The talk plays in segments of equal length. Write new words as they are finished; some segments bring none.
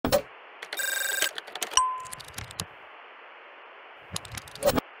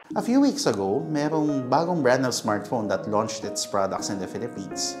A few weeks ago, merong bagong brand of smartphone that launched its products in the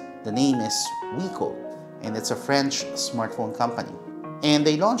Philippines. The name is Wiko, and it's a French smartphone company. And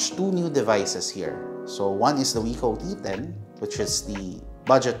they launched two new devices here. So one is the Wiko T10, which is the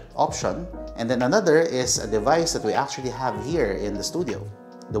budget option, and then another is a device that we actually have here in the studio,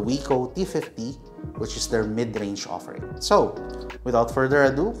 the Wiko T50, which is their mid-range offering. So, without further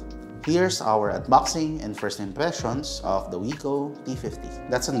ado, here's our unboxing and first impressions of the Wiko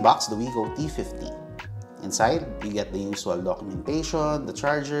T50. Let's unbox the Wiko T50. Inside, you get the usual documentation, the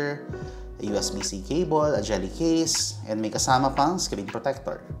charger, a USB-C cable, a jelly case, and may kasama pang screen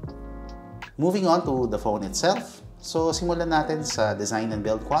protector. Moving on to the phone itself, so simulan natin sa design and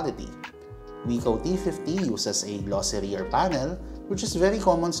build quality. Wiko T50 uses a glossy rear panel, which is very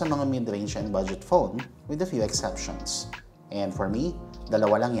common sa mga mid-range and budget phone, with a few exceptions. And for me,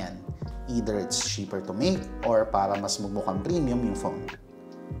 dalawa lang yan. Either it's cheaper to make or para mas magmukhang premium yung phone.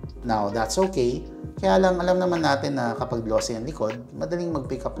 Now, that's okay. Kaya lang alam naman natin na kapag glossy ang likod, madaling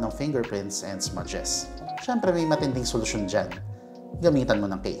mag-pick up ng fingerprints and smudges. Siyempre may matinding solusyon dyan. Gamitan mo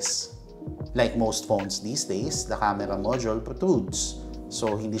ng case. Like most phones these days, the camera module protrudes.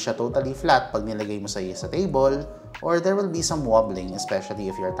 So, hindi siya totally flat pag nilagay mo sa table, or there will be some wobbling,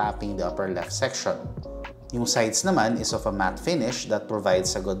 especially if you're tapping the upper left section. Yung sides naman is of a matte finish that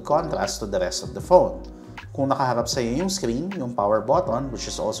provides a good contrast to the rest of the phone. Kung nakaharap sa iyo yung screen, yung power button, which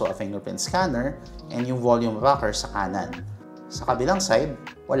is also a fingerprint scanner, and yung volume rocker sa kanan. Sa kabilang side,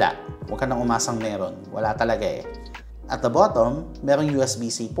 wala. Huwag ka nang umasang meron. Wala talaga eh. At the bottom, merong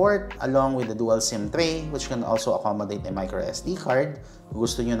USB-C port along with the dual SIM tray, which can also accommodate a micro SD card kung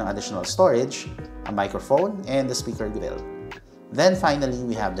gusto nyo ng additional storage, a microphone, and the speaker grill. Then finally,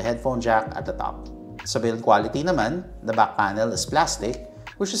 we have the headphone jack at the top. Sa build quality naman, the back panel is plastic,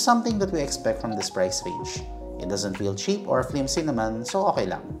 which is something that we expect from this price range. It doesn't feel cheap or flimsy naman, so okay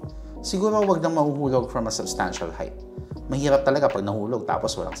lang. Siguro wag nang mahuhulog from a substantial height. Mahirap talaga pag nahulog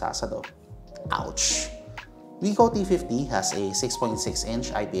tapos walang sasado. Ouch! Wiko T50 has a 6.6-inch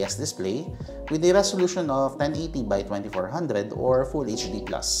IPS display with a resolution of 1080 by 2400 or Full HD+.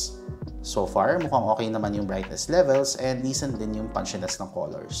 So far, mukhang okay naman yung brightness levels and decent din yung punchiness ng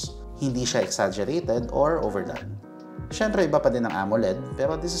colors. Hindi siya exaggerated or overdone. Siyempre, iba pa din ang AMOLED,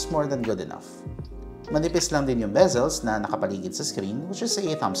 pero this is more than good enough. Manipis lang din yung bezels na nakapaligid sa screen, which is a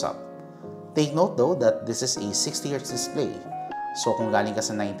thumbs up. Take note though that this is a 60Hz display. So kung galing ka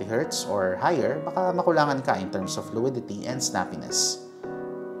sa 90Hz or higher, baka makulangan ka in terms of fluidity and snappiness.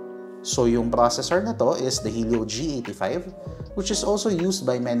 So yung processor na to is the Helio G85, which is also used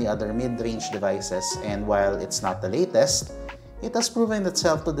by many other mid-range devices, and while it's not the latest, it has proven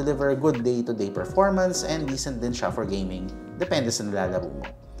itself to deliver good day-to-day performance and decent din siya for gaming, depende sa nilalaro mo.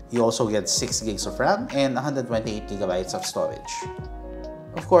 You also get 6 gigs of RAM and 128 gigabytes of storage.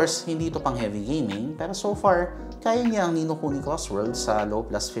 Of course, hindi ito pang heavy gaming, pero so far, kaya niya ang Ni no Kuni Crossworld sa low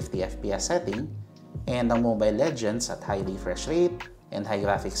plus 50 FPS setting, and ang Mobile Legends at high refresh rate and high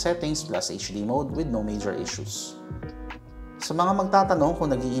graphics settings plus HD mode with no major issues. Sa mga magtatanong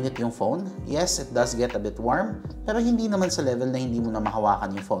kung nag-iinit yung phone, yes, it does get a bit warm, pero hindi naman sa level na hindi mo na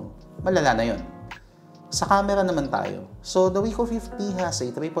mahawakan yung phone. Malala na yun. Sa camera naman tayo. So, the Wiko 50 has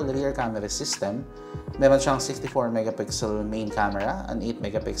a triple rear camera system. Meron siyang 64-megapixel main camera, an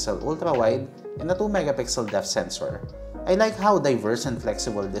 8-megapixel ultra-wide, and a 2-megapixel depth sensor. I like how diverse and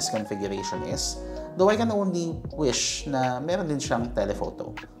flexible this configuration is, though I can only wish na meron din siyang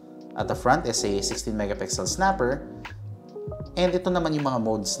telephoto. At the front is a 16-megapixel snapper, and ito naman yung mga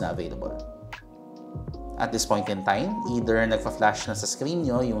modes na available. At this point in time, either nagpa-flash na sa screen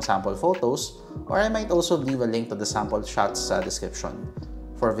nyo yung sample photos, or I might also leave a link to the sample shots sa description.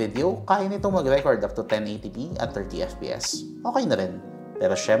 For video, kaya nitong mag-record up to 1080p at 30 fps. Okay na rin.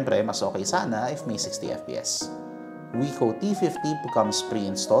 Pero syempre, mas okay sana if may 60 fps. Wiko T50 comes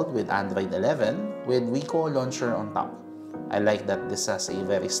pre-installed with Android 11 with Wiko Launcher on top. I like that this has a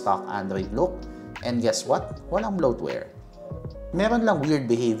very stock Android look, and guess what? Walang bloatware. Meron lang weird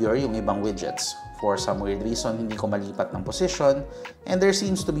behavior yung ibang widgets. For some weird reason, hindi ko malipat ng position, and there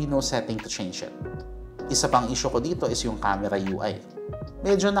seems to be no setting to change it. Isa pang issue ko dito is yung camera UI.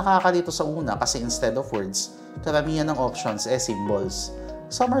 Medyo nakakalito sa una kasi instead of words, karamihan ng options symbols.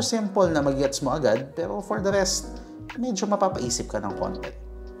 Some are simple na mag-gets mo agad, pero for the rest, medyo mapapaisip ka ng konti.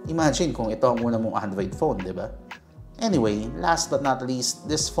 Imagine kung ito ang una mong Android phone, di ba? Anyway, last but not least,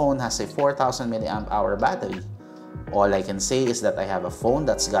 this phone has a 4,000 mAh battery. All I can say is that I have a phone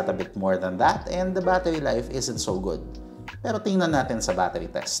that's got a bit more than that and the battery life isn't so good. Pero tingnan natin sa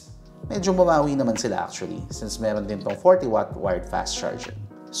battery test. Medyo bumawi naman sila actually since meron din tong 40 watt wired fast charging.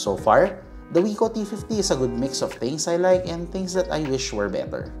 So far, The Wiko T50 is a good mix of things I like and things that I wish were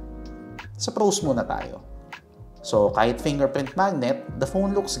better. Sa pros muna tayo. So kahit fingerprint magnet, the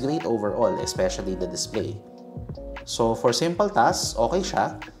phone looks great overall, especially the display. So for simple tasks, okay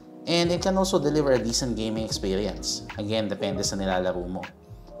siya, and it can also deliver a decent gaming experience. Again, depende sa nilalaro mo.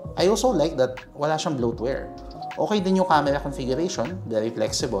 I also like that wala siyang bloatware. Okay din yung camera configuration, very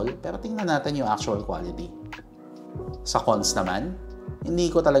flexible, pero tingnan natin yung actual quality. Sa cons naman,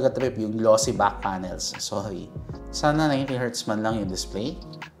 hindi ko talaga trip yung glossy back panels. Sorry. Sana 90Hz man lang yung display.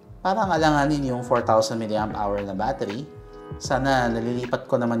 Parang alanganin yung 4000 mAh na battery. Sana nalilipat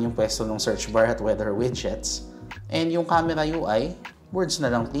ko naman yung pwesto ng search bar at weather widgets. And yung camera UI, words na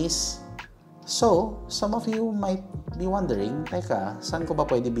lang please. So, some of you might be wondering, teka, saan ko ba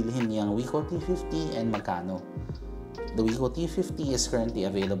pwede bilhin yung Wiko T50 and magkano? The Wiko T50 is currently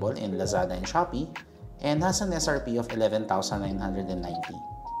available in Lazada and Shopee and has an SRP of 11,990.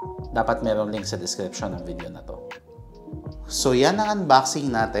 Dapat merong link sa description ng video na to. So yan ang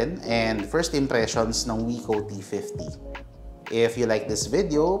unboxing natin and first impressions ng Wiko T50. If you like this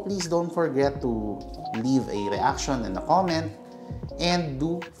video, please don't forget to leave a reaction and a comment and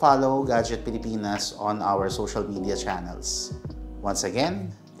do follow Gadget Pilipinas on our social media channels. Once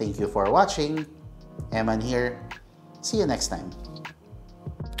again, thank you for watching. Eman here. See you next time.